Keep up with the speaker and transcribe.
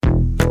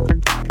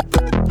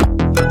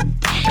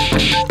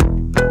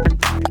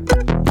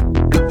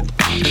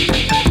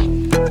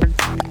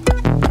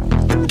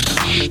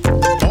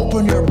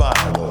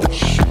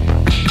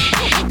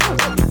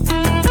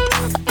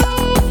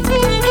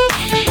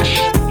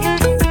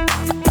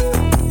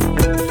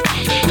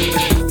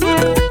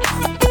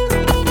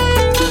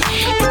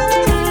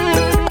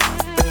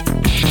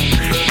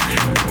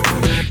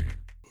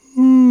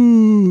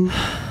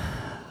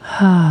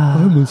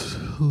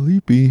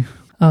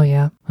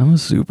I'm a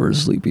super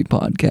sleepy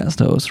podcast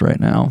host right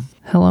now.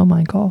 Hello,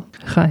 Michael.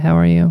 Hi, how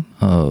are you?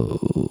 Oh,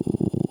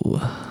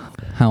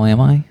 how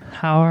am I?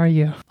 How are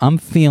you? I'm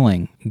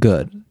feeling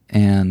good.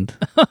 And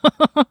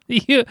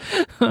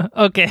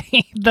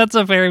okay, that's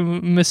a very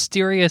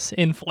mysterious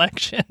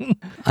inflection.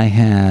 I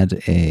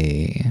had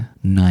a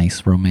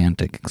nice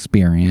romantic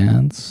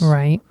experience.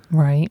 Right.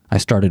 I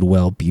started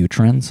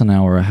Wellbutrin, so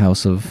now we're a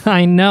house of...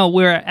 I know,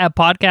 we're a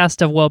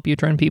podcast of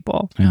Wellbutrin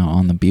people. You know,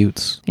 on the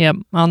buttes. Yep,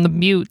 on the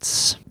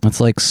buttes. It's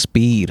like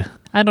speed.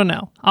 I don't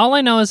know. All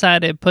I know is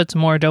that it puts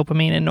more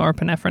dopamine and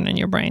norepinephrine in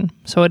your brain.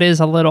 So it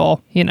is a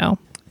little,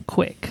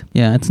 quick.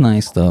 Yeah, it's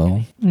nice,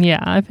 though. Yeah,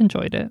 I've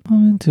enjoyed it.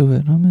 I'm into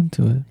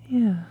it.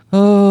 Yeah.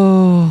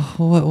 Oh,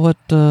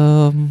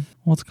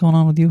 what's going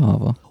on with you,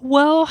 Hava?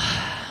 Well,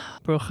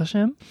 Baruch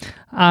Hashem,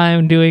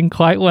 I'm doing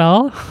quite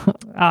well.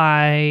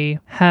 I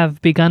have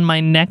begun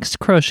my next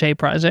crochet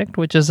project,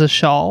 which is a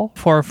shawl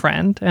for a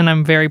friend, and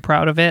I'm very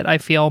proud of it. I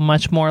feel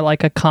much more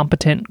like a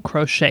competent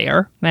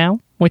crocheter now,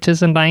 which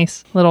is a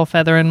nice little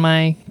feather in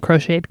my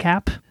crocheted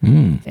cap.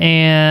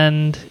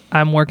 And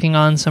I'm working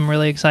on some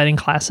really exciting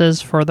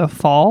classes for the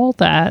fall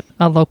that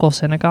a local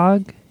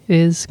synagogue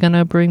is going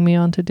to bring me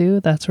on to do.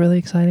 That's really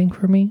exciting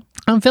for me.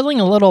 I'm feeling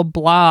a little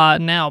blah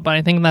now, but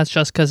I think that's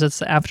just because it's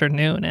the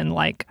afternoon and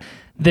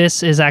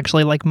this is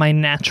actually my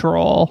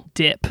natural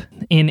dip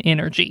in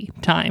energy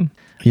time.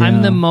 Yeah.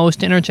 I'm the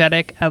most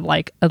energetic at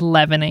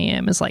 11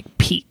 a.m. is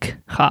peak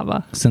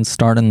Chava. Since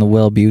starting the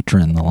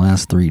Wellbutrin the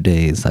last 3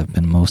 days, I've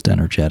been most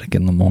energetic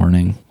in the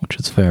morning, which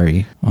is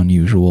very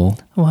unusual.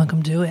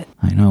 Welcome to it.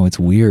 I know, it's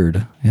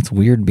weird. It's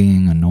weird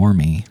being a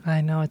normie.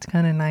 I know, it's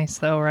kind of nice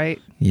though,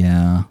 right?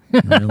 Yeah,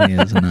 it really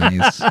is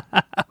nice.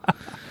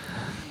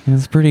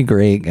 It's pretty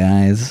great,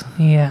 guys.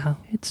 Yeah,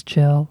 it's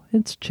chill.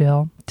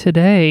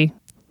 Today,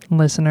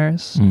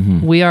 listeners,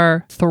 we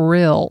are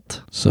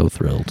thrilled. So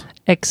thrilled.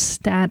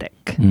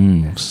 Ecstatic.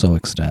 So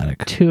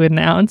ecstatic. To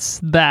announce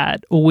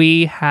that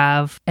we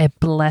have a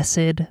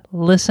blessed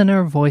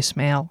listener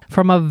voicemail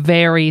from a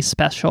very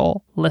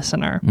special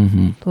listener.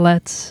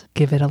 Let's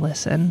give it a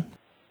listen.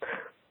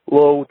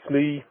 Hello, it's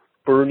me,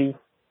 Bernie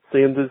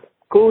Sanders,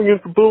 calling in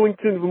from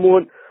Burlington,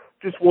 Vermont.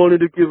 Just wanted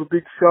to give a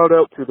big shout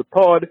out to the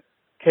pod,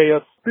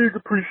 Chaos. Big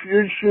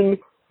appreciation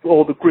for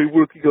all the great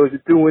work you guys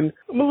are doing.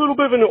 I'm a little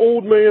bit of an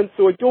old man,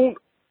 so I don't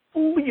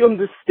fully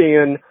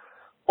understand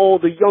all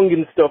the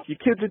youngin' stuff you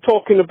kids are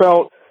talking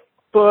about,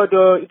 but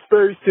it's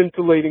very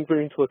scintillating,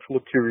 very intellectual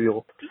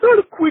material. Just had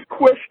a quick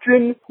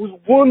question. Was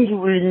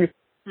wondering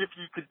if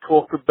you could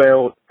talk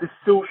about the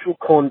social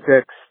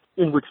context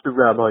in which the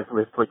rabbis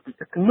lived, the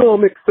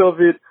economics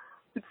of it.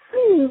 It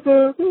seems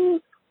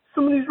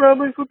some of these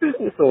rabbis were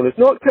business owners,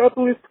 not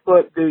capitalists,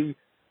 but they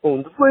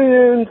owned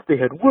land, they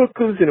had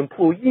workers and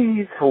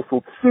employees,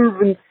 household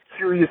servants.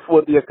 Curious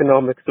what the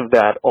economics of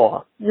that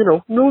are.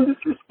 No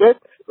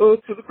disrespect to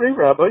the great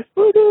rabbis,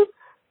 but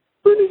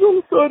he's on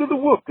the side of the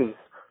workers,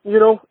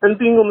 and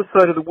being on the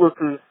side of the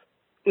workers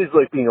is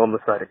like being on the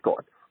side of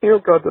God.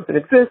 God doesn't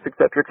exist,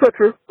 etc.,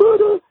 etc.,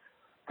 but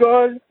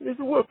God is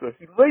a worker.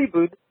 He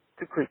labored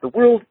to create the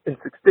world in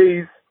 6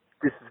 days.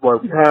 This is why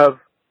we have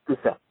this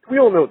app. We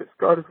all know this.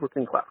 God is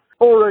working class.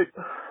 All right.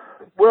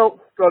 Well,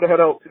 gotta head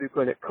out to the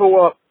Planet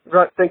Co-op.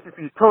 Thank you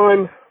for your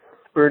time.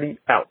 Bernie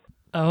out.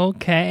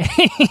 Okay.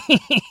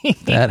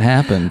 That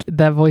happened.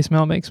 That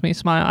voicemail makes me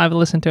smile. I've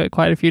listened to it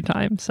quite a few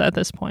times at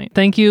this point.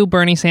 Thank you,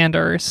 Bernie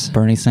Sanders.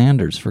 Bernie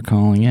Sanders for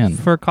calling in.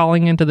 For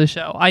calling into the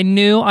show.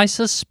 I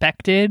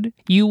suspected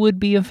you would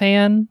be a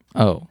fan.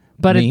 Oh.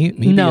 But me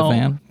be a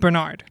fan?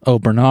 Bernard. Oh,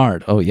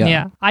 Bernard. Oh, yeah.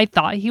 Yeah. I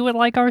thought he would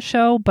like our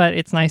show, but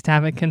it's nice to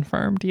have it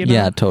confirmed,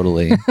 Yeah,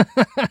 totally.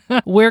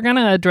 We're going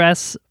to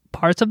address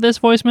parts of this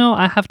voicemail.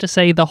 I have to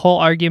say the whole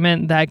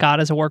argument that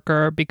God is a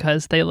worker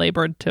because they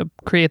labored to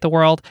create the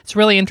world. It's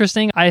really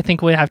interesting. I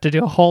think we have to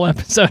do a whole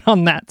episode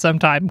on that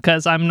sometime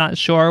because I'm not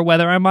sure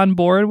whether I'm on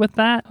board with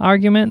that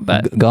argument,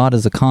 but God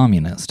is a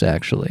communist,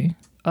 actually.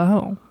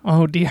 Oh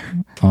dear.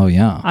 Oh,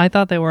 yeah. I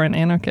thought they were an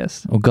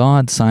anarchist. Well,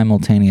 God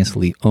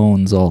simultaneously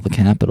owns all the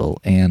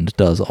capital and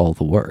does all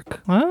the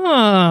work.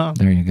 Oh.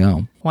 There you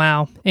go.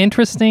 Wow.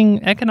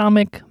 Interesting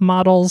economic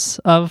models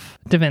of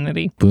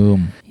divinity.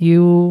 Boom.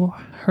 You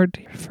heard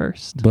it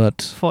first.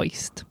 But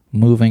voiced.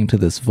 Moving to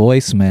this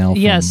voicemail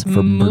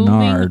from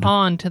Bernard. Moving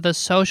on to the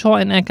social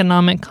and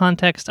economic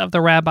context of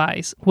the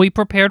rabbis. We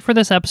prepared for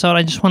this episode.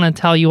 I just want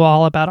to tell you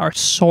all about our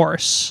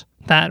source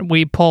that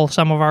we pull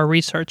some of our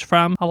research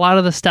from. A lot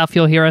of the stuff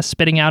you'll hear us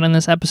spitting out in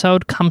this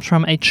episode comes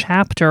from a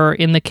chapter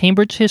in the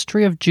Cambridge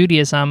History of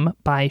Judaism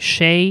by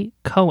Shay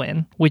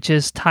Cohen, which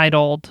is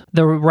titled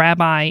The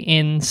Rabbi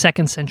in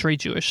Second Century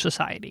Jewish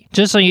Society.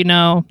 Just so you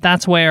know,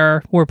 that's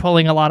where we're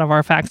pulling a lot of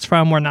our facts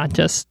from. We're not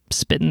just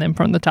spitting them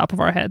from the top of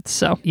our heads.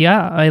 So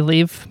yeah, I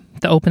leave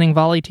the opening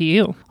volley to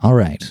you. All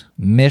right.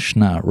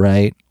 Mishnah,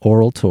 right?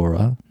 Oral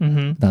Torah.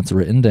 That's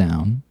written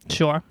down.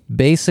 Sure.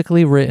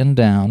 Basically written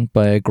down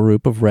by a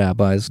group of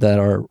rabbis that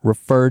are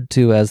referred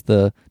to as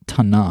the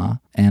Tanna,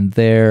 and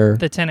they're...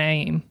 The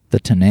Tanaim. The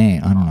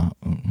Tannaim, I don't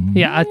know.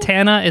 Yeah, a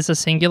Tana is a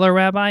singular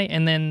rabbi,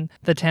 and then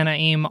the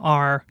Tanaim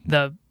are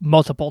the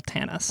multiple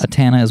Tanas. A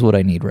Tana is what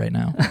I need right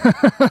now.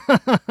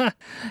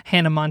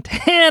 Hannah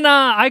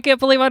Montana! I can't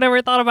believe I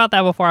never thought about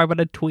that before. I'm going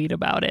to tweet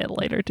about it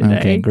later today.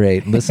 Okay,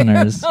 great.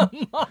 Listeners,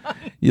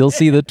 you'll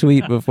see the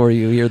tweet before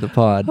you hear the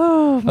pod.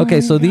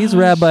 Okay, so these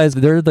rabbis,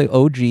 they're the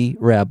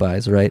OG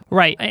rabbis, right?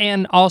 Right.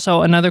 And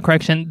also, another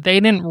correction, they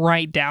didn't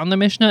write down the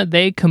Mishnah.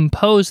 They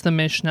composed the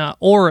Mishnah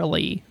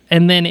orally,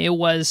 and then it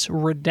was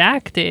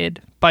redacted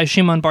by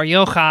Shimon Bar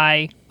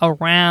Yochai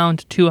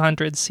around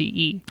 200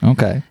 CE.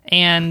 Okay.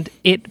 And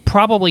it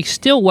probably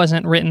still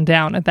wasn't written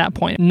down at that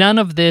point. None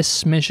of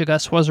this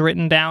Mishigas was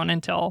written down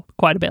until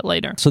quite a bit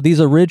later. So these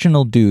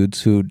original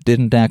dudes who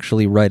didn't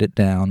actually write it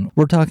down,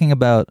 we're talking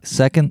about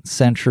 2nd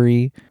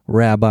century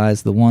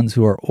rabbis, the ones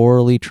who are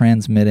orally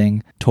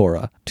transmitting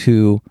Torah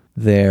to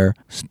their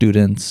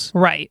students.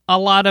 Right. A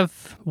lot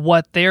of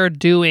what they're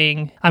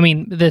doing, I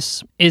mean,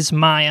 this is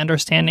my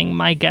understanding,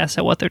 my guess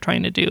at what they're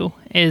trying to do,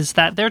 is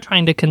that they're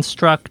trying to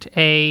construct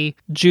a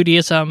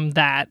Judaism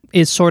that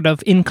is sort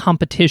of in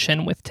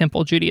competition with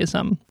Temple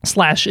Judaism, /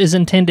 is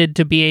intended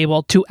to be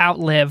able to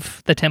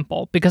outlive the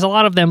Temple, because a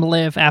lot of them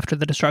live after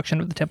the destruction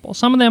of the Temple.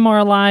 Some of them are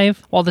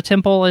alive while the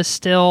Temple is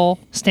still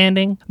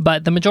standing,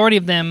 but the majority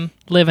of them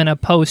live in a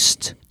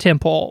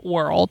post-Temple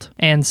world.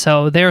 And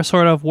so they're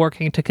sort of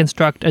working to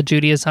construct a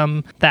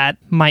Judaism that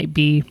might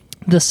be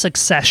the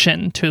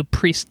succession to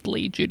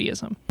priestly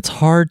Judaism. It's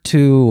hard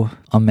to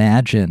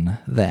imagine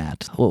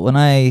that. Well, when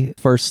I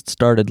first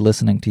started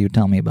listening to you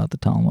tell me about the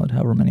Talmud,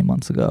 however many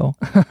months ago,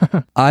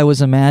 I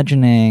was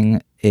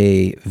imagining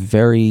a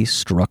very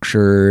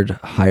structured,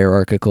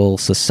 hierarchical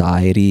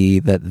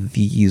society that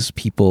these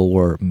people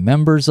were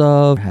members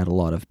of, had a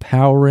lot of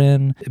power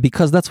in,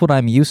 because that's what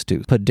I'm used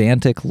to.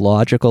 Pedantic,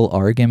 logical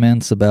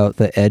arguments about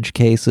the edge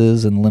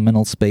cases and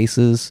liminal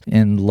spaces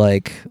in,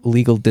 like,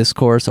 legal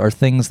discourse are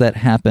things that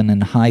happen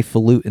in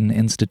highfalutin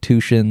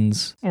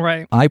institutions.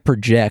 Right. I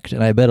project,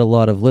 and I bet a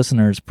lot of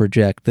listeners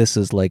project, this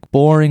is like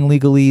boring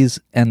legalese,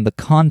 and the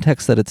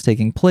context that it's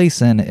taking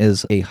place in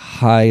is a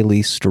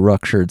highly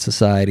structured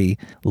society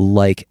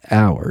like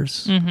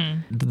ours.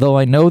 Mm-hmm. Though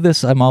I know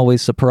this, I'm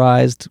always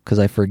surprised because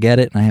I forget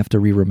it and I have to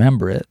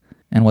re-remember it.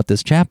 And what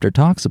this chapter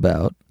talks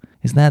about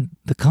is that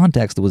the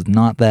context was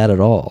not that at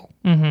all.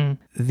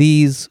 Mm-hmm.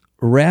 These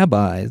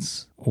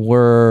rabbis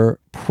were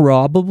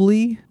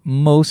probably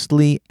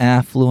mostly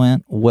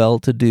affluent,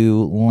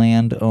 well-to-do,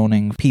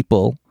 land-owning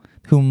people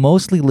who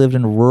mostly lived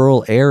in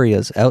rural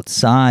areas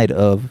outside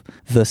of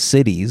the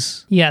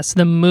cities. Yes,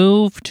 the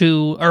move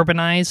to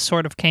urbanize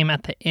sort of came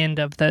at the end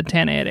of the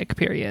Tannaitic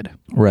period.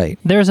 Right.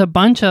 There's a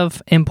bunch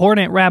of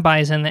important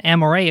rabbis in the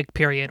Amoraic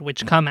period,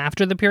 which come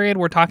after the period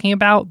we're talking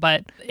about,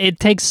 but it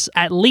takes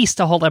at least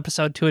a whole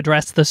episode to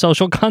address the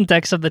social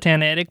context of the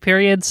Tannaitic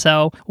period,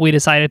 so we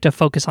decided to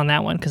focus on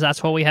that one because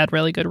that's what we had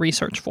really good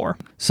research for.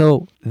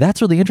 So that's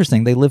really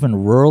interesting. They live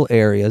in rural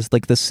areas.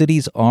 Like the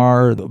cities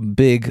are the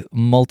big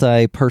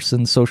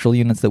multi-person social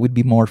units that we'd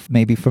be more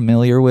maybe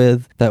familiar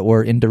with that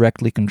were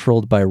indirectly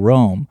controlled by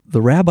Rome.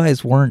 The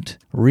rabbis weren't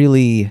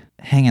really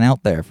hanging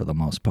out there for the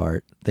most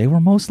part. They were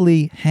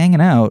mostly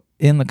hanging out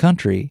in the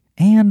country,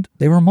 and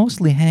they were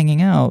mostly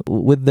hanging out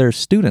with their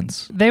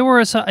students. They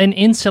were an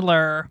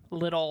insular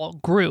little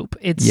group.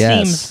 It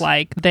seems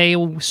like they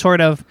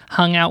sort of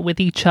hung out with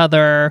each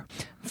other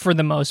for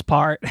the most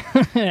part.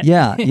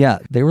 Yeah.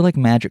 They were like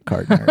magic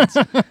card nerds.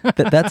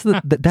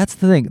 That's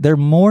the thing. They're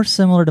more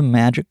similar to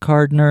magic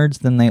card nerds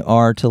than they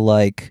are to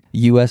like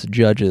U.S.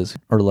 judges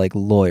or like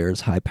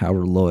lawyers,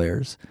 high-power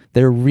lawyers.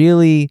 They're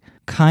really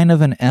kind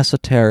of an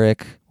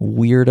esoteric,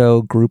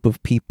 weirdo group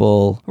of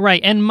people.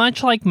 Right, and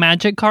much like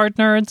magic card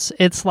nerds,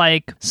 it's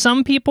like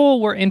some people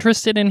were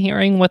interested in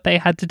hearing what they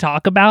had to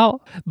talk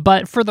about,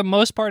 but for the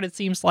most part, it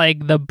seems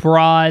like the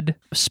broad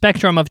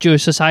spectrum of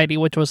Jewish society,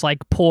 which was like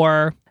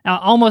poor,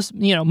 almost,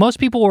 most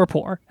people were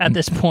poor at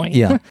this point.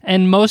 Yeah.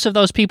 And most of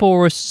those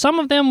people some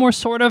of them were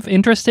sort of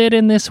interested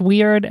in this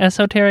weird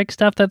esoteric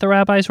stuff that the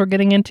rabbis were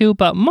getting into,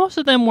 but most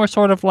of them were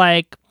sort of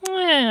like,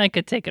 I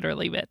could take it or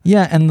leave it.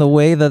 Yeah, and the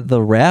way that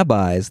the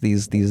rabbis,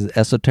 these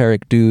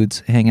esoteric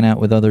dudes hanging out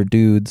with other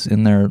dudes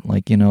in their,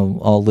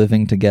 all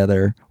living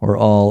together or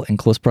all in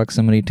close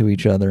proximity to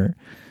each other,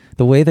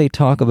 the way they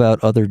talk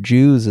about other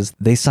Jews is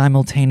they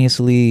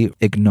simultaneously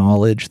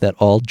acknowledge that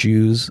all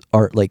Jews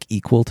are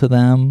equal to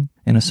them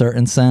in a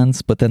certain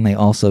sense, but then they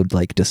also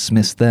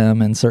dismiss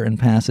them in certain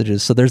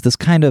passages. So there's this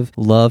kind of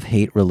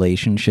love-hate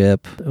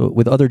relationship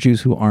with other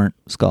Jews who aren't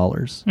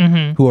scholars,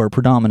 who are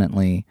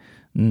predominantly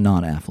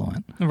not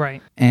affluent.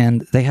 Right.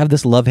 And they have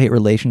this love-hate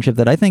relationship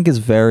that I think is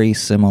very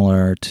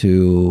similar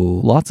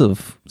to lots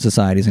of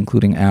societies,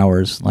 including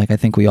ours. I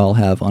think we all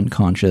have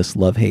unconscious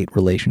love-hate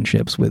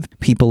relationships with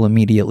people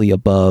immediately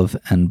above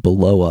and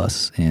below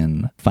us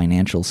in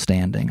financial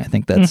standing. I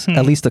think that's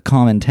at least a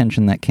common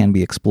tension that can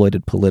be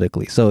exploited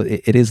politically. So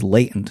it is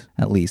latent,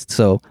 at least.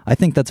 So I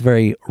think that's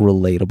very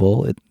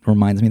relatable. It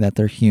reminds me that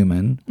they're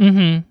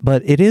human.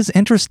 But it is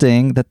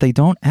interesting that they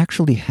don't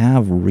actually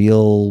have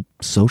real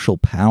social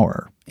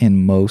power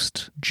in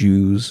most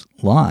Jews'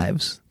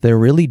 lives. They're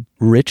really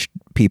rich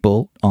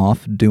people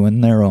off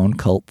doing their own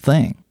cult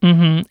thing.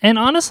 Mm-hmm. And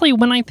honestly,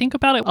 when I think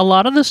about it, a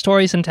lot of the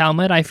stories in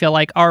Talmud, I feel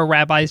like are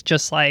rabbis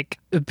just like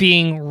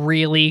being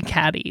really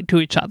catty to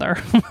each other.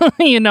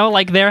 You know,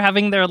 like they're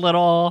having their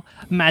little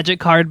magic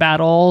card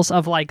battles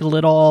of like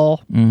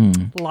little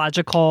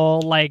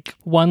logical like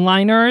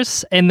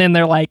one-liners. And then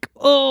they're like,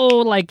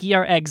 oh, like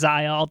you're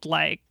exiled,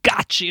 like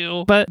got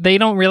you. But they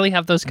don't really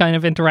have those kind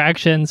of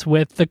interactions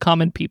with the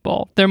common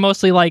people. They're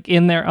mostly like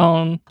in their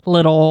own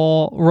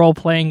little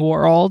role-playing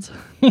world.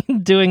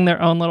 Doing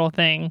their own little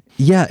thing.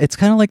 Yeah, it's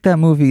kind of like that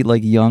movie,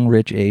 like Young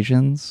Rich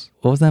Asians.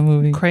 What was that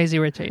movie? Crazy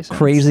Rich Asians.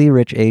 Crazy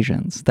Rich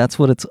Asians. That's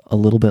what it's a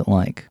little bit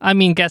like. I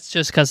mean, guess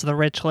just because the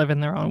rich live in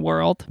their own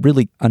world.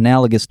 Really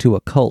analogous to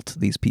a cult,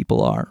 these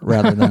people are,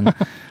 rather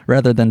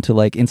than to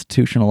like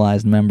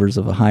institutionalized members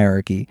of a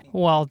hierarchy.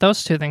 Well,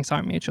 those two things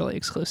aren't mutually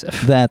exclusive.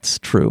 That's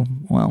true.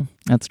 Well,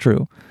 that's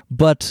true.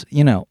 But,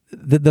 you know,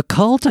 the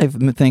cult, I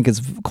think, is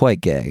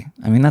quite gay.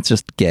 I mean, that's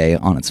just gay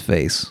on its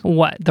face.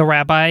 What? The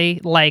rabbi,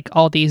 like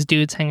all these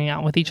dudes hanging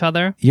out with each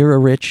other? You're a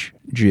rich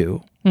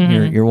Jew.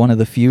 Mm-hmm. You're one of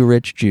the few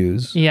rich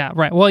Jews. Yeah,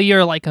 right. Well,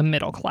 you're like a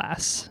middle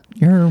class.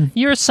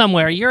 You're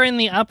somewhere. You're in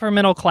the upper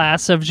middle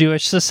class of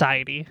Jewish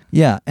society.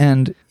 Yeah,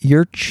 and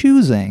you're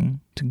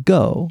choosing to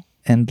go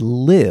and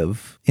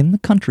live in the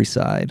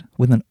countryside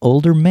with an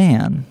older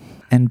man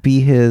and be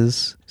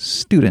his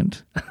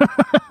student.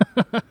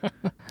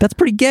 That's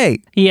pretty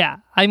gay. Yeah.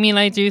 I mean,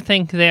 I do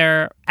think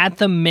they're, at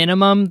the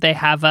minimum, they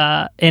have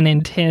an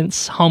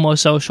intense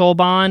homosocial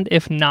bond,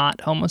 if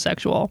not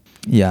homosexual.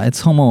 Yeah,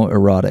 it's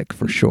homoerotic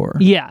for sure.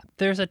 Yeah,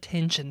 there's a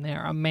tension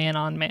there, a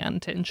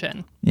man-on-man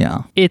tension.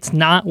 Yeah. It's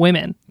not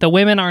women. The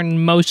women are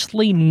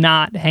mostly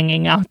not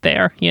hanging out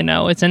there, you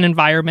know? It's an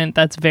environment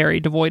that's very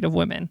devoid of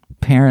women.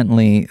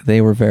 Apparently, they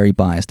were very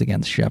biased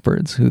against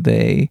shepherds, who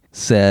they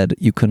said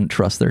you couldn't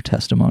trust their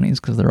testimonies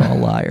because they're all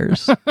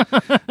liars.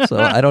 So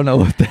I don't know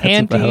what that's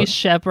about.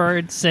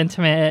 Anti-shepherd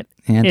sentiment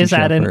is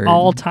at an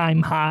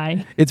all-time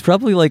high. It's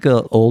probably like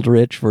a old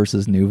rich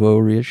versus nouveau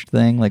rich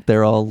thing. Like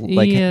they're all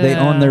like they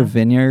own their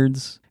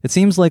vineyards. It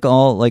seems like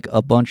all like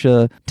a bunch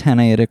of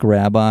Tannaitic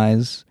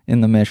rabbis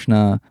in the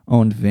Mishnah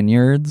owned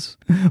vineyards,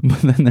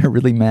 but then they're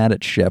really mad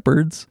at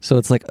shepherds. So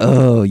it's like,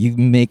 oh, you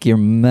make your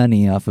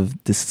money off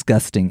of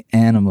disgusting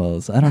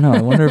animals. I don't know.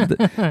 I wonder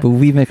if, but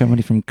we make our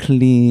money from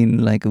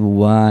clean like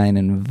wine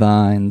and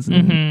vines.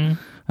 And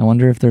I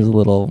wonder if there's a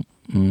little.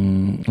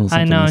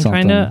 I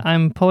know.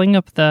 I'm pulling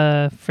up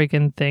the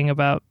freaking thing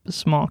about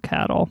small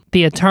cattle.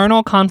 The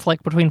eternal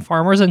conflict between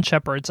farmers and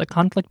shepherds, a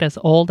conflict as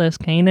old as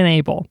Cain and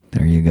Abel.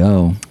 There you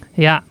go.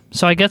 Yeah.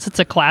 So I guess it's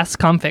a class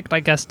conflict. I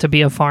guess to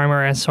be a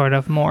farmer is sort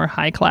of more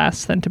high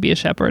class than to be a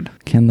shepherd.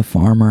 Can the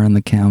farmer and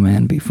the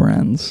cowman be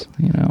friends?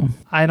 You know.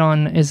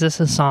 Is this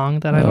a song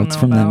that I don't know it's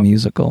from about? that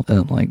musical,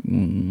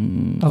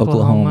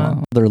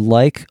 Oklahoma. They're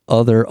like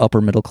other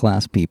upper middle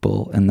class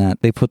people in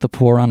that they put the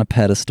poor on a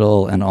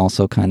pedestal and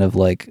also kind of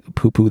like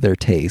poo-poo their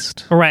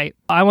taste. Right.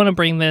 I want to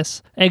bring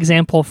this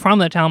example from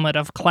the Talmud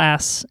of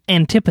class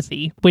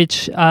antipathy,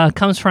 which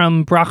comes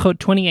from Brachot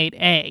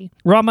 28a.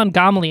 Rabban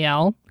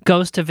Gamliel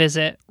goes to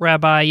visit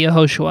Rabbi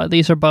Yehoshua.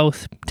 These are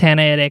both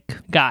Tannaitic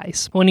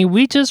guys. When he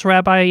reaches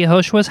Rabbi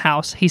Yehoshua's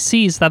house, he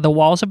sees that the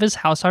walls of his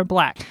house are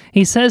black.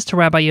 He says to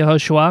Rabbi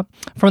Yehoshua,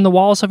 "From the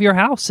walls of your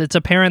house, it's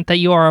apparent that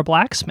you are a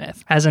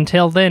blacksmith." As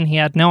until then, he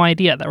had no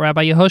idea that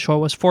Rabbi Yehoshua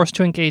was forced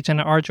to engage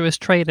in an arduous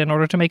trade in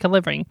order to make a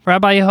living.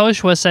 Rabbi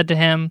Yehoshua said to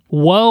him,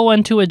 "Woe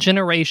unto a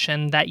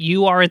generation that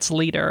you are its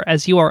leader,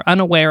 as you are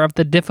unaware of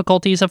the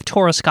difficulties of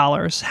Torah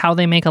scholars, how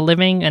they make a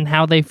living and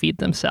how they feed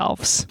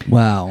themselves."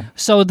 Wow.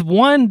 So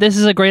this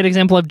is a great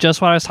example of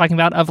just what I was talking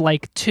about, of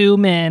like two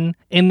men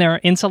in their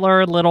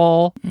insular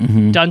little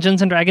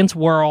Dungeons and Dragons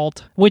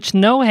world, which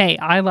hey,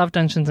 I love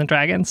Dungeons and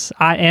Dragons.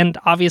 And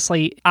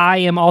obviously I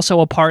am also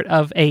a part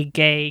of a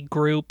gay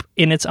group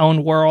in its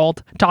own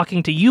world,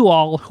 talking to you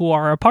all who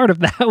are a part of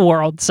that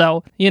world.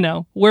 So, you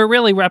know, we're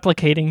really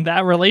replicating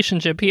that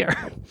relationship here.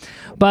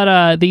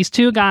 But these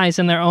two guys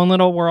in their own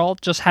little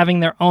world, just having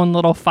their own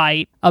little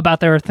fight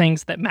about their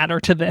things that matter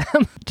to them.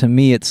 To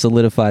me, it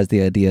solidifies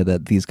the idea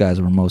that these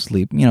guys were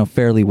mostly, you know,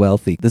 fairly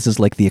wealthy. This is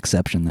like the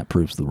exception that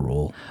proves the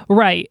rule.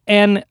 Right.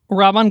 And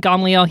Rabban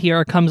Gamliel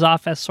here comes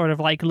off as sort of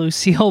like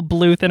Lucille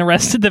Bluth in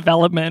Arrested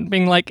Development,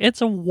 being like,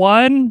 it's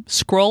one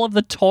scroll of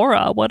the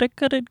Torah. What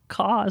could it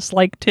cost?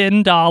 Like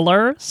 $10?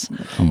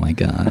 Oh my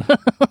God.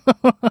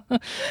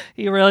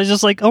 He really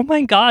just like, oh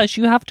my gosh,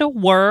 you have to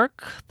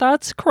work?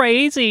 That's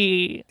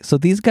crazy. So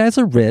these guys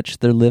are rich.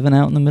 They're living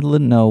out in the middle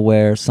of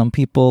nowhere. Some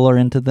people are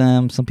into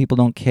them. Some people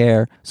don't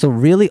care. So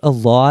really a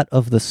lot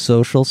of the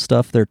social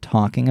stuff they're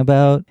talking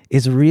about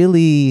is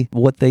really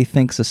what they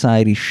think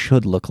society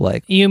should look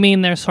like. You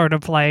mean they're sort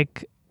of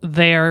like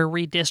their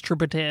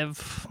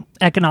redistributive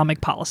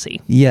economic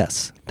policy?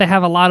 Yes. They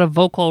have a lot of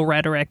vocal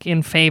rhetoric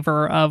in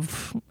favor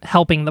of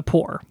helping the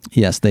poor.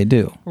 Yes, they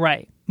do.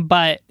 Right.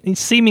 But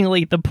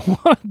seemingly the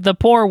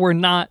poor were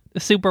not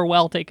super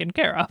well taken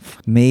care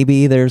of.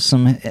 Maybe there's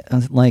some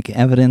like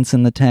evidence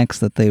in the text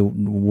that they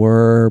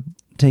were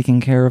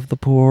taking care of the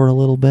poor a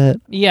little bit.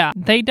 Yeah,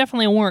 they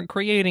definitely weren't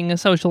creating a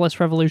socialist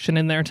revolution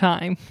in their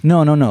time.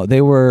 No.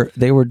 They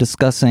were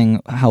discussing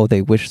how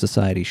they wish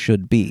society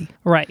should be.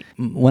 Right.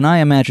 When I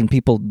imagine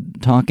people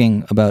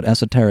talking about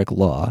esoteric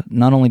law,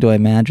 not only do I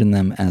imagine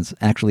them as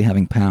actually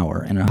having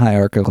power in a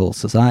hierarchical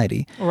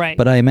society, Right.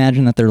 but I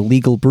imagine that their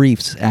legal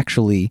briefs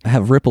actually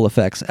have ripple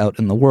effects out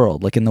in the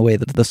world, like in the way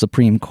that the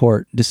Supreme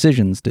Court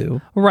decisions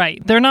do.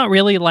 Right. They're not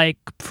really like,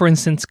 for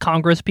instance,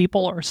 Congress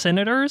people or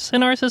senators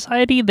in our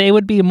society. They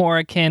would be more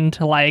akin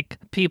to like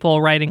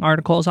people writing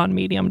articles on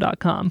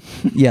medium.com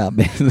Yeah,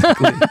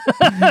 basically.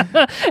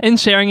 and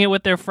sharing it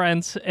with their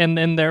friends, and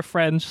then their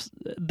friends,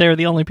 they're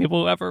the only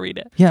people who ever read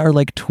it. Yeah, or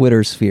like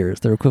Twitter spheres.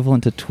 They're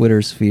equivalent to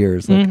Twitter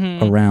spheres, like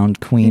around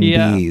queen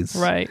Yeah, bees.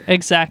 right.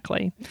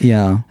 Exactly.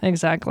 Yeah.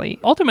 Exactly.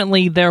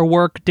 Ultimately, their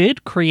work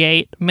did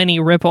create many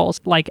ripples.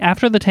 Like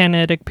after the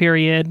Tannaitic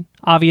period,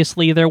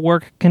 obviously their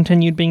work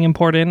continued being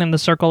important and the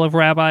circle of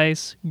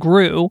rabbis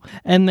grew.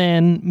 And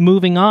then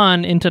moving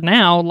on into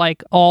now,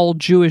 like all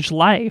Jewish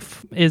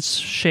life is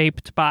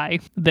shaped by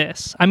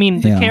this. I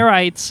mean, the Yeah.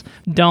 Karaites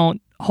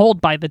don't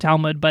hold by the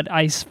Talmud, but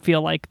I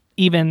feel like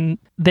even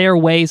their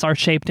ways are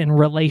shaped in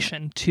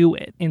relation to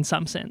it in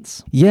some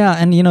sense. Yeah,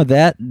 and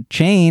that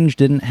change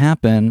didn't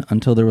happen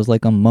until there was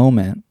like a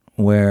moment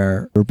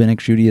where rabbinic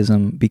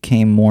Judaism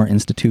became more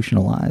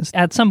institutionalized.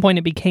 At some point,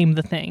 it became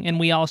the thing, and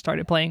we all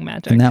started playing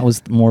magic. And that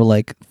was more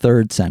like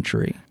 3rd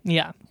century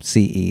Yeah.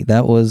 CE.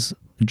 That was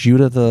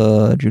Judah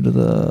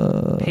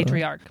the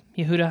Patriarch,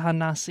 Yehuda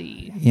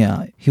HaNasi.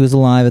 Yeah, he was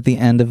alive at the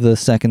end of the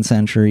 2nd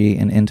century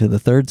and into the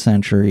 3rd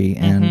century,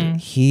 and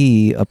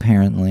he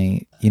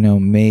apparently,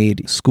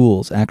 made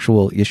schools,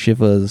 actual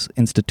yeshivas,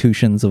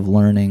 institutions of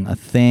learning, a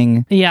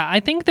thing, Yeah, I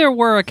think there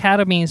were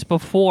academies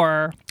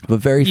before but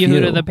very few.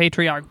 Yehuda the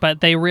Patriarch, but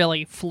they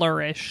really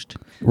flourished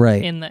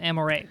Right. in the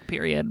Amoraic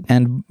period.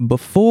 And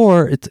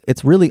before,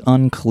 it's really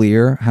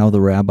unclear how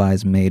the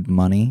rabbis made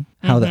money,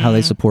 how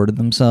they supported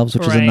themselves,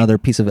 which is Right. another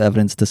piece of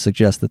evidence to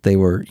suggest that they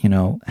were,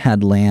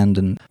 had land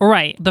and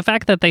Right. The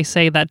fact that they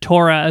say that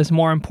Torah is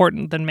more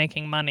important than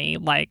making money,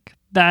 like,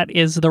 that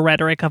is the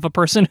rhetoric of a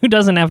person who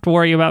doesn't have to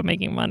worry about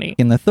making money.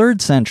 in the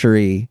 3rd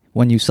century,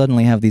 when you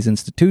suddenly have these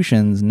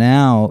institutions,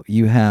 now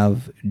you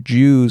have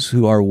Jews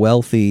who are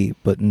wealthy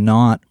but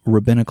not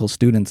rabbinical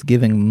students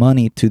giving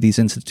money to these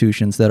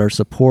institutions that are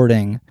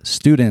supporting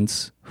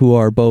students who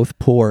are both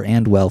poor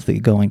and wealthy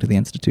going to the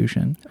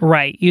institution,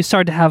 Right. You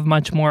start to have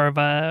much more of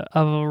a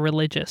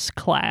religious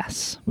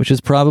class. which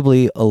is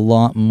probably a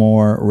lot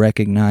more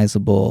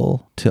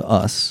recognizable to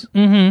us.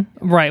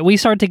 Right. We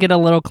start to get a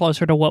little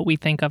closer to what we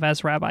think of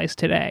as rabbis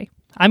today.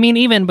 I mean,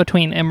 even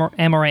between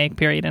Amoraic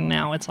period and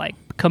now, it's like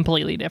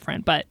completely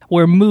different, but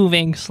we're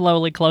moving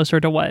slowly closer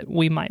to what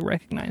we might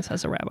recognize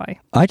as a rabbi.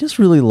 I just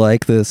really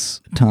like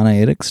this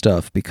Tannaitic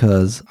stuff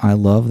because I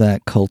love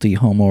that culty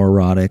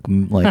homoerotic,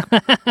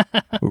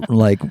 like,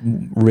 like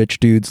rich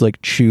dudes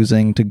like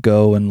choosing to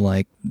go and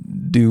like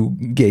do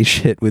gay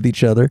shit with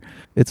each other.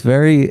 It's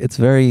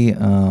very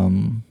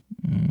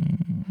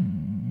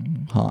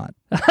hot.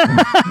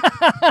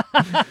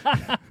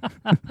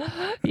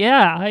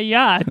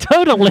 Yeah,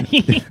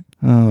 totally.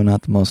 Oh,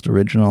 not the most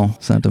original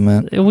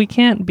sentiment. We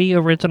can't be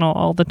original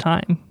all the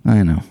time.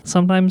 I know.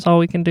 Sometimes all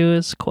we can do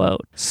is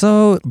quote.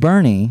 So,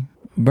 Bernie,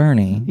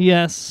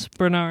 Yes,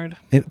 Bernard.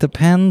 it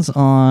depends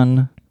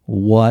on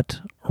what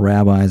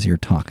rabbis you're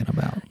talking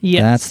about.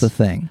 Yes. That's the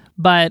thing.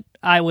 But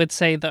I would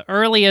say the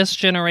earliest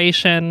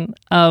generation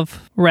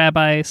of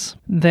rabbis,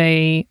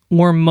 they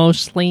were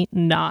mostly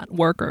not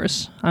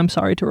workers. I'm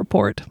sorry to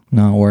report.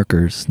 Not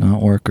workers.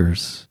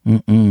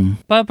 Mm-mm.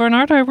 But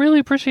Bernard, I really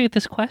appreciate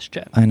this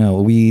question. I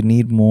know. We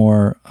need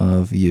more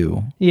of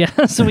you.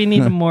 Yeah, so we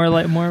need more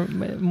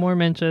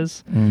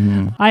mentions.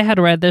 Mm-hmm. I had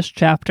read this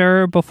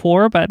chapter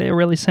before, but it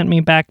really sent me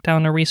back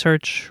down a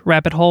research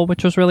rabbit hole,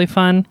 which was really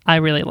fun. I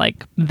really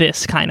like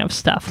this kind of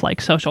stuff, like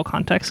social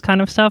context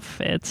kind of stuff.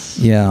 It's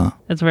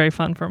very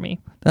fun for me.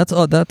 That's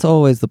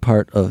always the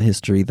part of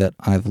history that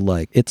I've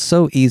liked. It's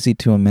so easy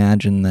to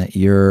imagine that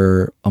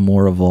you're a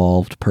more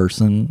evolved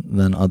person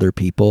than other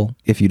people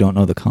if you don't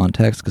know the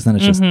context, because then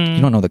it's just,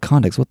 you don't know the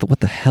context. What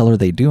the hell are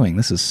they doing?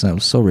 This is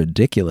so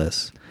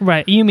ridiculous.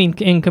 Right. You mean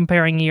in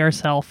comparing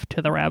yourself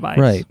to the rabbis.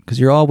 Right, because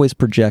you're always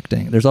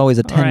projecting. There's always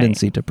a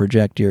tendency to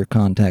project your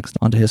context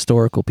onto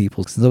historical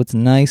people. So it's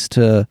nice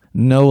to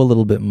know a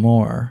little bit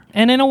more.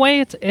 And in a way,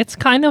 it's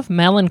kind of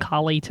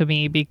melancholy to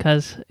me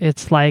because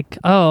it's like,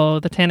 oh,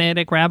 the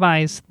Tannaitic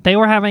rabbis, they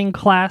were having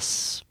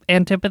class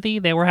antipathy,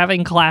 they were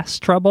having class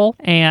trouble,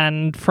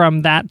 and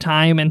from that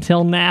time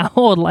until now,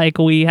 like,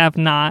 we have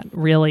not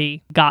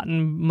really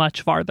gotten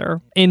much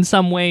farther. In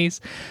some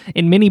ways,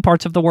 in many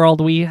parts of the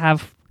world, we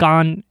have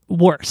gone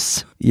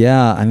worse.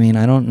 Yeah, I mean,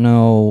 I don't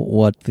know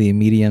what the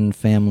median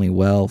family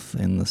wealth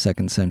in the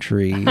 2nd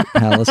century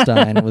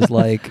Palestine was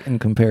like in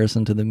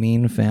comparison to the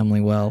mean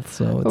family wealth.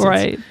 So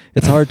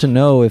it's hard to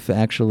know if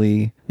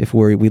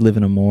we live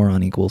in a more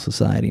unequal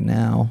society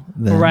now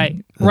than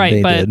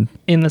they but did.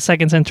 In the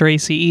 2nd century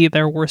CE,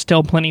 there were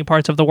still plenty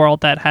parts of the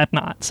world that had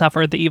not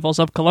suffered the evils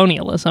of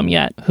colonialism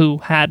yet, who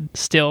had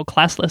still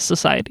classless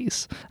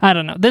societies. I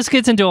don't know. This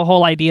gets into a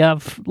whole idea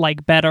of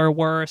like better,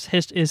 worse,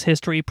 is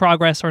history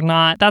progress or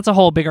not? That's a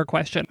whole bigger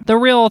question. The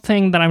real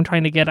thing that I'm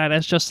trying to get at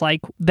is just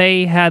like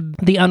they had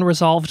the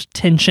unresolved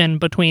tension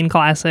between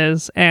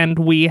classes and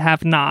we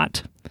have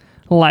not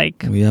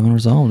We haven't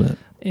resolved it.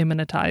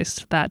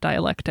 immanentized that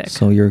dialectic.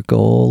 So your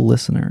goal,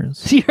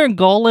 listeners, Your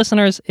goal,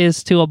 listeners,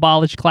 is to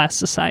abolish class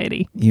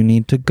society. you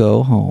need to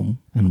go home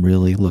and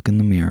really look in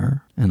the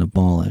mirror and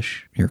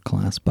abolish your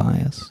class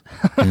bias.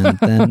 And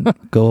then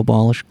go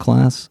abolish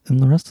class in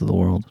the rest of the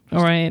world.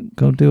 All right,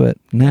 Go do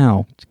it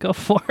now. go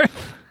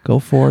forth. Go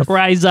forth,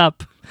 Rise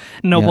up,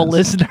 noble Yes.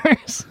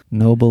 listeners.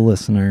 noble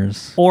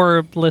listeners.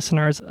 Or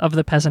listeners of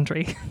the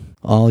peasantry.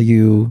 All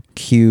you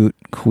cute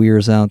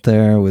queers out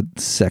there with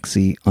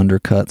sexy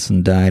undercuts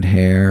and dyed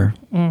hair.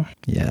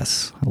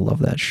 Yes, I love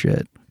that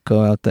shit.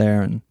 Go out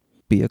there and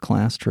be a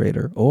class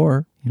traitor.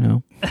 Or,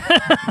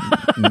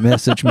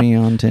 message me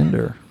on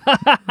Tinder.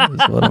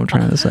 Is what I'm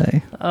trying to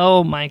say.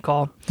 Oh,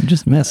 Michael.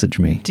 Just message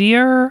me.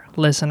 Dear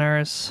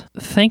listeners,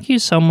 thank you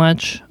so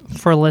much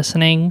for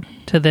listening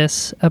to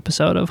this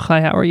episode of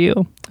Hi, How Are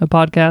You? A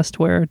podcast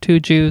where two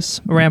Jews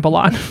ramble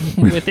on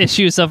with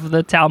issues of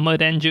the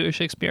Talmud and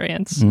Jewish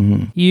experience.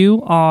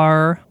 You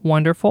are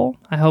wonderful.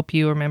 I hope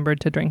you remembered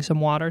to drink some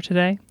water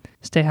today.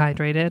 Stay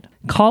hydrated.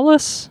 Call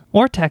us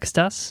or text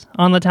us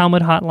on the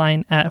Talmud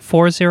hotline at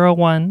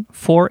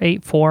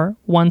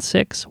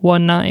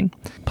 401-484-1619.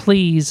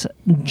 Please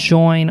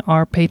join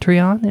our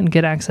Patreon and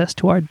get access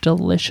to our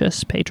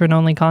delicious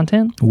patron-only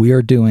content. We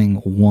are doing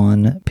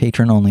one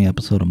patron-only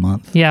episode a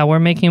month. Yeah, we're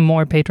making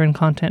more patron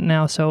content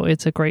now, so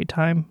it's a great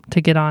time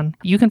to get on.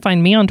 You can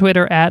find me on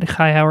Twitter at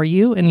Hi, How Are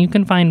You? And you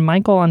can find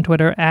Michael on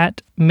Twitter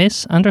at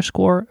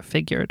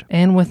Miss_Figured.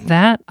 And with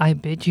that, I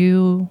bid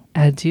you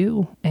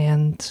adieu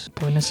and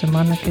buena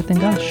semana que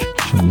tengas.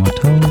 Shabbat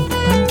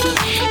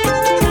tov.